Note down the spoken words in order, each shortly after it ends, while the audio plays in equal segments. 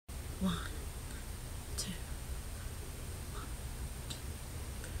One, two.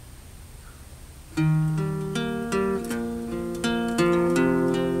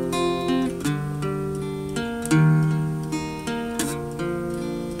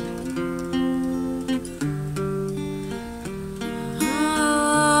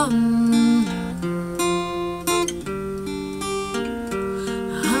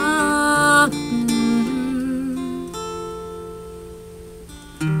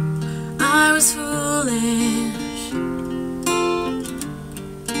 I was foolish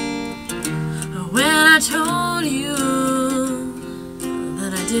when I told you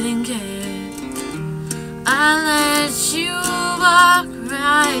that I didn't care. I let you walk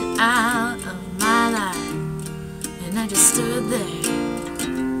right out of my life, and I just stood there.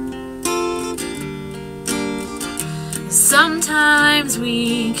 Sometimes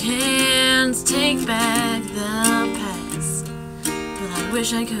we can't take back the past, but I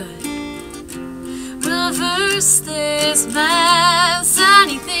wish I could reverse this mess.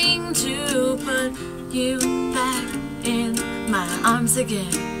 Anything to put you back in my arms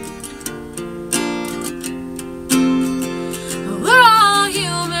again. We're all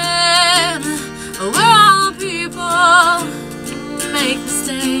human, we're all people, make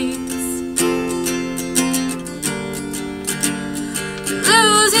mistakes. We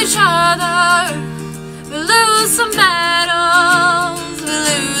lose each other, we lose some battles, we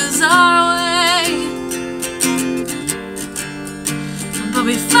lose our way. But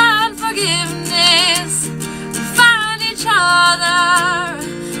we find forgiveness, we find each other,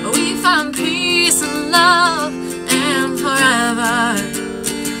 we find peace and love and forever.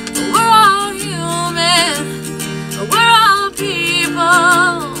 We're all human, we're all people,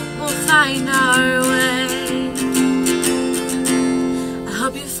 we'll find our way. I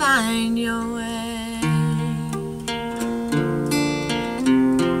hope you find your way.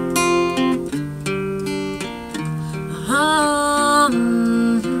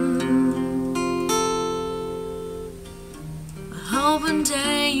 One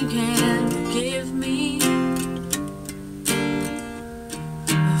day you can forgive me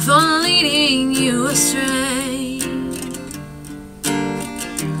for leading you astray.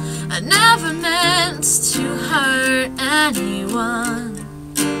 I never meant to hurt anyone.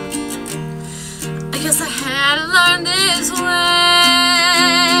 I guess I had to learn this way.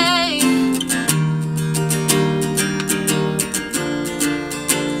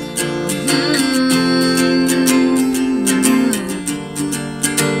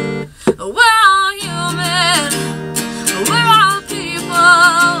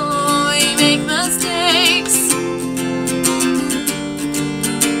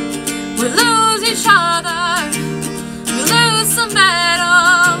 We lose each other, we lose some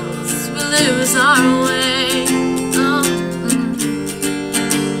battles, we lose our way.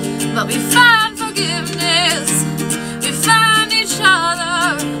 But we find forgiveness, we find each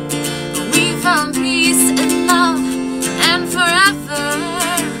other, we found peace and love and forever.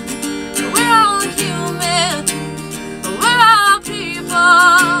 We're all human, we're all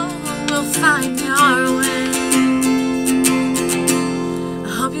people, we'll find our way.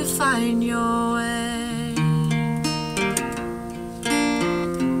 You find your way.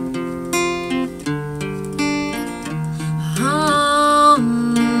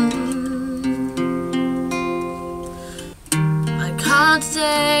 I called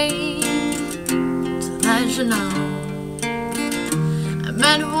today to let you know I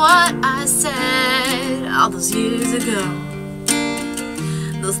meant what I said all those years ago.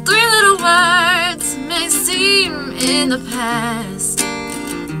 Those 3 little words may seem in the past,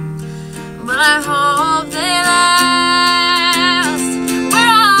 but I hope they last.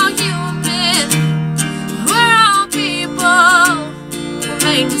 We're all human, we're all people who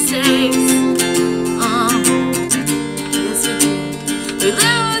make mistakes. Yes we do. We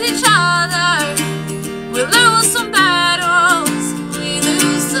lose each other, we lose some battles, we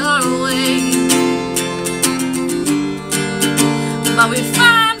lose our way. But we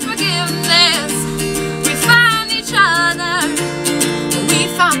find forgiveness, we find each other, we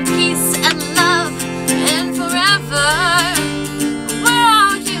find peace and love and forever. We're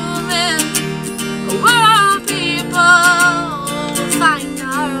all human, we're all people, we'll find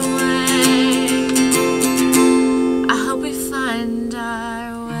our way. I hope we find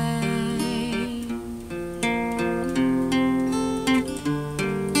our way.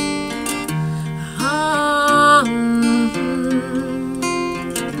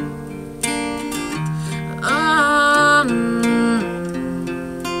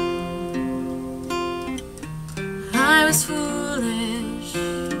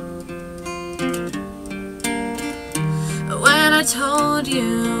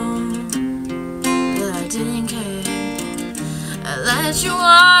 let you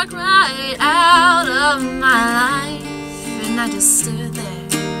walk right out of my life, and I just stood there.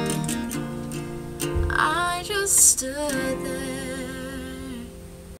 I just stood there.